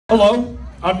Hello,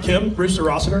 I'm Kim, Brewster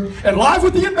Rossiter, and live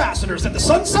with the ambassadors at the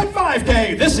Sunset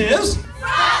 5K, this is...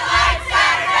 Spotlight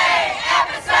Saturday,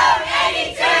 episode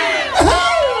 82!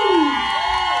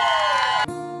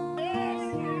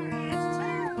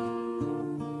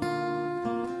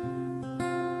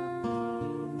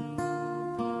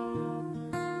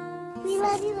 We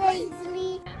love you,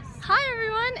 Ainsley. Hi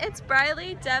everyone, it's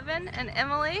Briley, Devin, and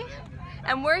Emily.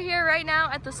 And we're here right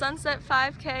now at the Sunset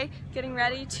 5K getting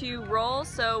ready to roll.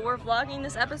 So we're vlogging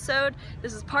this episode.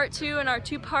 This is part 2 in our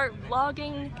 2-part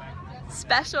vlogging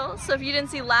special. So if you didn't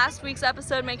see last week's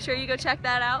episode, make sure you go check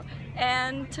that out.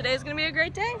 And today's gonna be a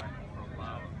great day.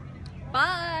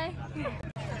 Bye!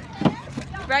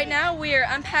 Right now we are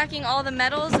unpacking all the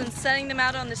medals and setting them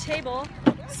out on the table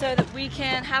so that we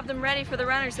can have them ready for the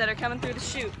runners that are coming through the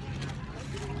chute.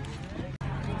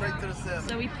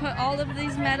 So we put all of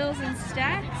these medals in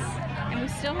stacks, and we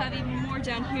still have even more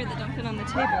down here that don't fit on the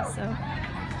table, so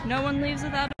no one leaves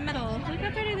without a medal. Look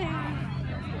how pretty they are.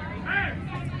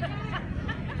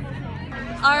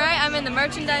 Alright, I'm in the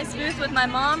merchandise booth with my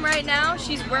mom right now.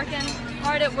 She's working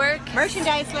hard at work.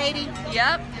 Merchandise lady.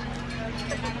 Yep.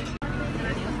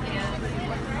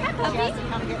 Hi, puppy.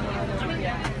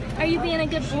 Are you being a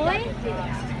good boy?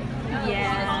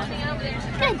 Yeah.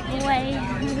 Good boy.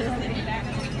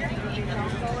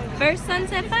 First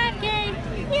Sunset 5K!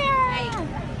 Yeah!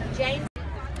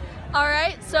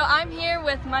 Alright, so I'm here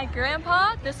with my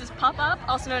grandpa. This is Pop-Up,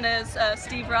 also known as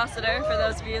Steve Rossiter, for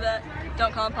those of you that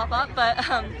don't call him Pop-Up. But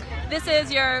this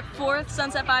is your 4th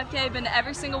Sunset 5K, been to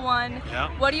every single one.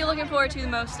 Yeah. What are you looking forward to the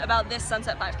most about this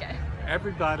Sunset 5K?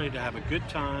 Everybody to have a good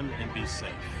time and be safe.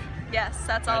 Yes,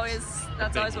 that's always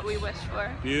what we wish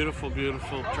for. Beautiful,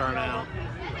 beautiful turnout.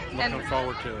 Looking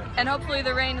forward to it. And hopefully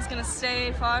the rain is going to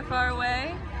stay far, far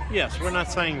away. Yes, we're not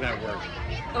saying that word.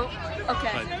 Oh,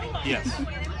 okay. But yes,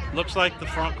 looks like the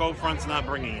cold front's not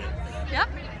bringing it. Yep.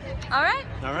 All right.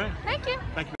 All right. Thank you.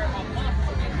 Thank you.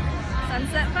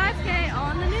 Sunset 5K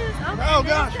on the news. Oh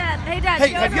gosh. Hey Dad. Hey,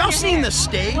 have y'all seen the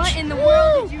stage? What in the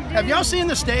world did you do? Have y'all seen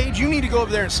the stage? You need to go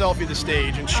over there and selfie the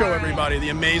stage and show everybody the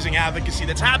amazing advocacy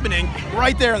that's happening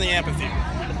right there in the amphitheater.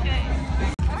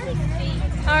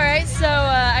 Alright, so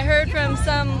I heard from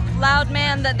some loud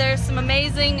man that there's some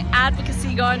amazing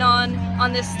advocacy going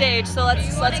on this stage. So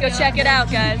let's go check it out,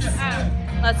 guys.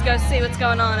 Let's go see what's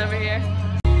going on over here.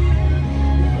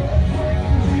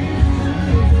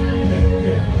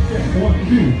 One,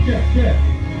 two, check, check.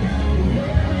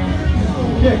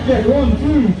 Check, check, 1,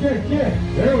 2, check, check.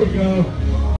 There we go.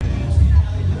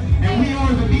 And we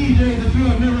are the DJs that you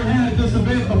have never had at this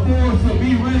event before, so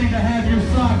be ready to have your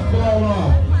socks blown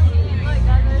off.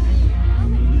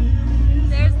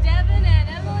 There's Devin and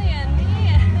Emily and me.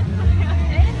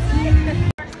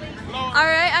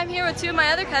 Alright, I'm here with 2 of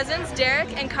my other cousins,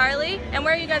 Derek and Carly. And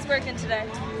where are you guys working today?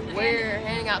 We're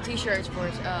handing out t-shirts for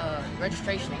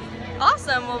registration.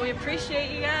 Awesome. Well, we appreciate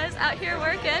you guys out here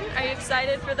working. Are you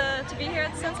excited for to be here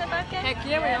at the Sunset 5K? Heck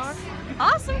yeah, we are.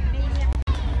 Awesome.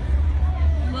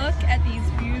 Look at these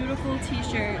beautiful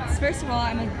t-shirts. First of all,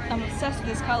 I'm obsessed with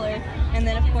this color, and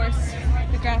then of course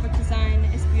the graphic design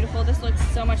is beautiful. This looks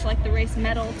so much like the race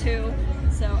medal too,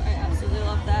 so I absolutely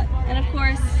love that. And of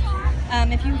course,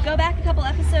 if you go back a couple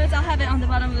episodes, I'll have it on the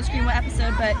bottom of the screen what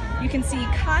episode, but you can see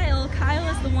Kyle. Kyle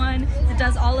is the one that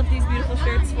does all of these beautiful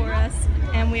shirts for us,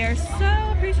 and we are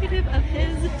so appreciative of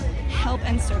his help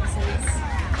and services.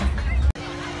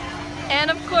 And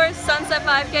of course, Sunset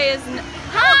 5K is...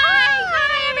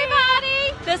 Hi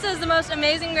everybody! This is the most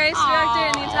amazing race director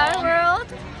in the entire world.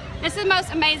 This is the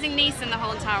most amazing niece in the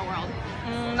whole entire world.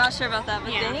 Not sure about that,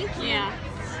 but thank you. Yeah.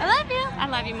 I love you. I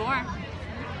love you more.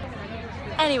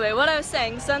 Anyway, what I was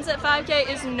saying, Sunset 5K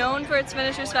is known for its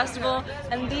Finishers Festival,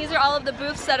 and these are all of the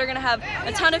booths that are going to have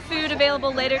a ton of food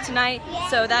available later tonight,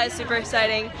 so that is super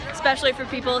exciting, especially for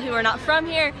people who are not from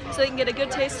here, so they can get a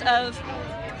good taste of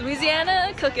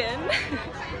Louisiana cooking.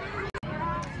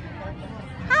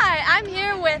 Hi, I'm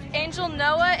here with Angel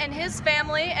Noah and his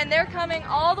family, and they're coming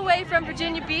all the way from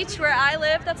Virginia Beach, where I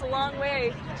live. That's a long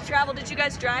way to travel. Did you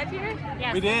guys drive here?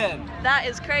 Yes. We did. That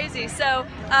is crazy. So,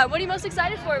 what are you most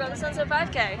excited for about the Sunset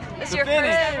 5K? This is your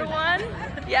finish. first ever one?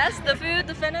 Yes, the food,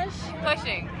 the finish?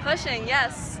 Pushing. Pushing,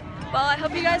 yes. Well, I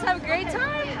hope you guys have a great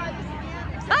time.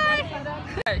 Bye!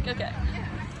 Okay.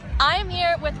 I am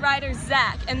here with rider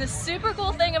Zach, and the super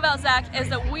cool thing about Zach is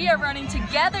that we are running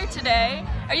together today.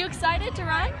 Are you excited to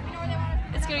run?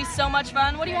 It's gonna be so much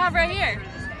fun. What do you have right here?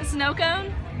 A snow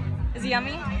cone? Is it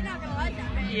yummy?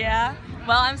 Yeah.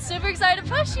 Well, I'm super excited to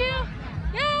push you.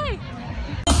 Yay!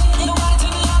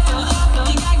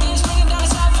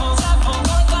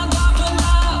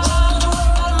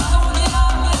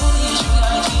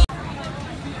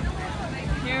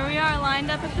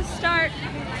 lined up at the start.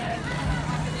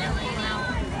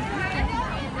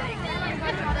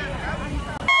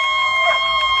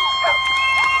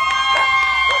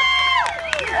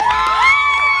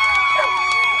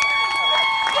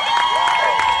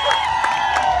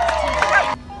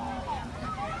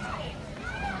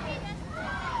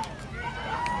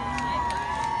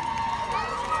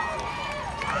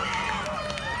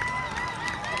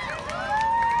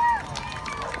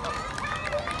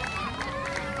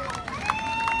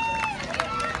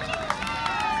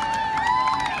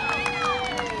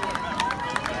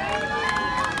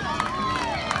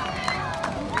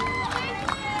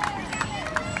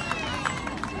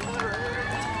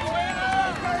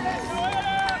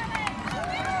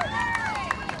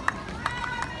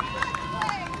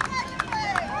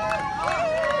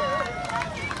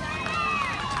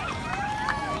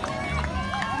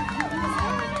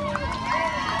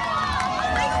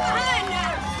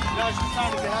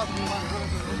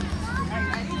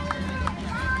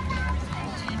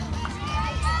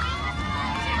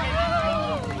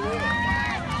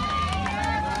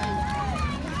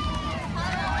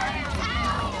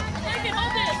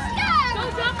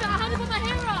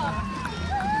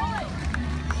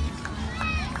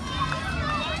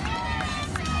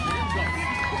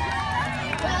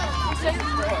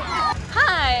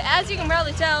 Hi, as you can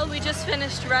probably tell, we just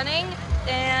finished running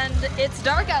and it's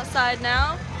dark outside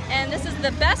now, and this is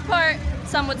the best part,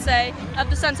 some would say, of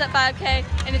the Sunset 5K,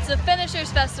 and it's a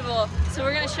finishers festival, so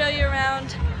we're going to show you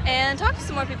around and talk to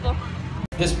some more people.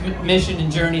 This mission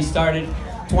and journey started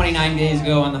 29 days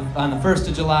ago on the 1st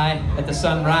of July at the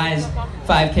Sunrise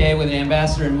 5K with an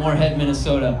ambassador in Moorhead,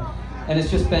 Minnesota. And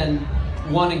it's just been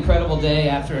one incredible day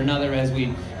after another as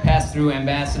we passed through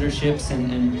ambassadorships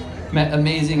and met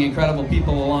amazing, incredible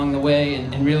people along the way,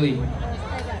 and really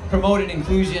promoted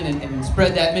inclusion and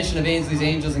spread that mission of Ainsley's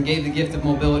Angels and gave the gift of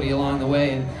mobility along the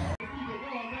way. And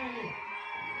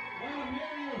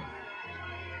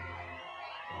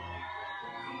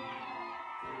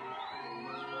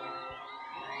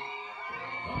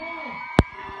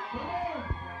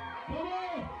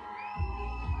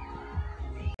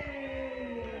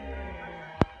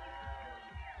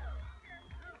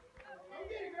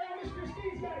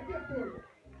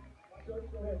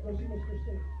Go see Miss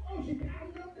Christine. Oh, she got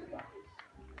up the guys.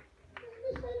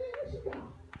 Miss Lady, what she got?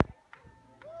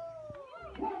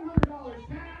 $100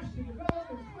 cash to develop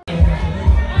and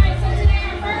Alright, so today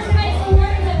our first place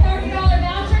award is a $30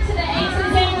 voucher to the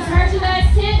Ainsley's Angels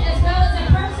merchandise tent, as well as a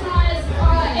personalized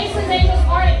Ainsley's Angels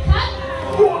Arctic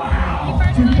cut. Wow!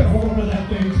 You get hold of that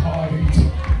thing tight.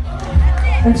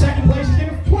 And second place is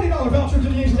getting a $20 voucher to the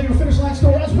Ainsley's Angels Finish Line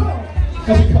store as well.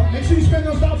 As a cut. Make sure you spend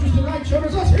those vouchers tonight,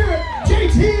 children. Let's hear it.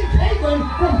 JT and Caitlin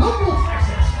from Humboldt,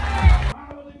 Texas.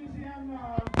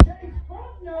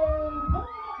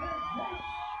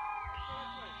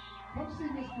 Come see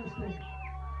Miss Christine.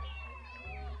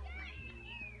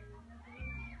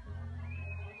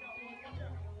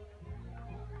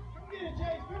 Come get it,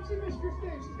 Jay. Come see Miss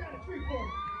Christine. She's got a treat for you.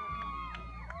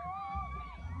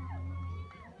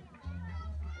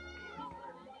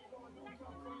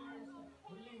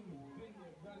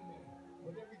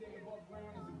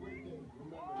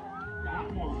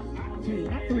 Not one, not two,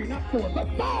 not three, not four, but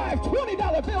five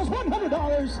 $20 bills,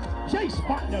 $100. Jay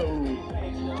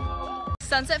Spotno.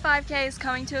 Sunset 5K is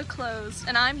coming to a close,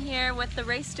 and I'm here with the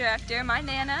race director, my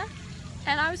Nana,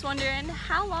 and I was wondering,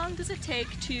 how long does it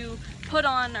take to put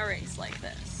on a race like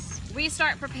this? We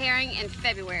start preparing in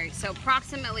February, so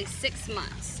approximately 6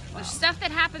 months. There's stuff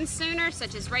that happens sooner,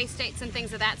 such as race dates and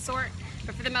things of that sort,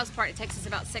 but for the most part it takes us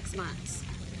about 6 months.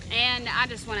 And I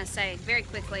just want to say very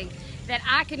quickly that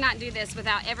I could not do this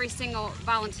without every single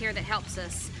volunteer that helps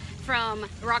us. From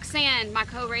Roxanne, my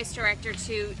co-race director,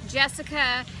 to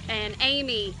Jessica and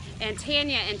Amy and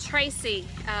Tanya and Tracy,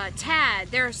 Tad.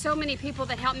 There are so many people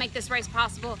that help make this race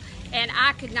possible, and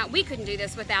we couldn't do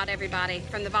this without everybody.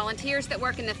 From the volunteers that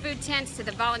work in the food tents, to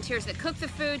the volunteers that cook the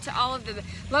food, to all of the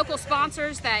local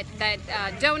sponsors that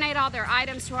donate all their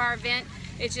items to our event.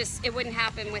 It wouldn't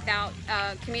happen without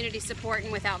community support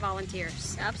and without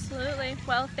volunteers. Absolutely.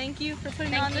 Well, thank you for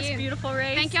putting on this beautiful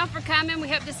race. Thank y'all for coming. We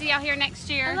hope to see y'all here next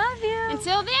year. I love you.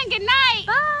 Until then, good night.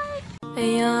 Bye.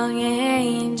 A young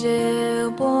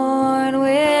angel born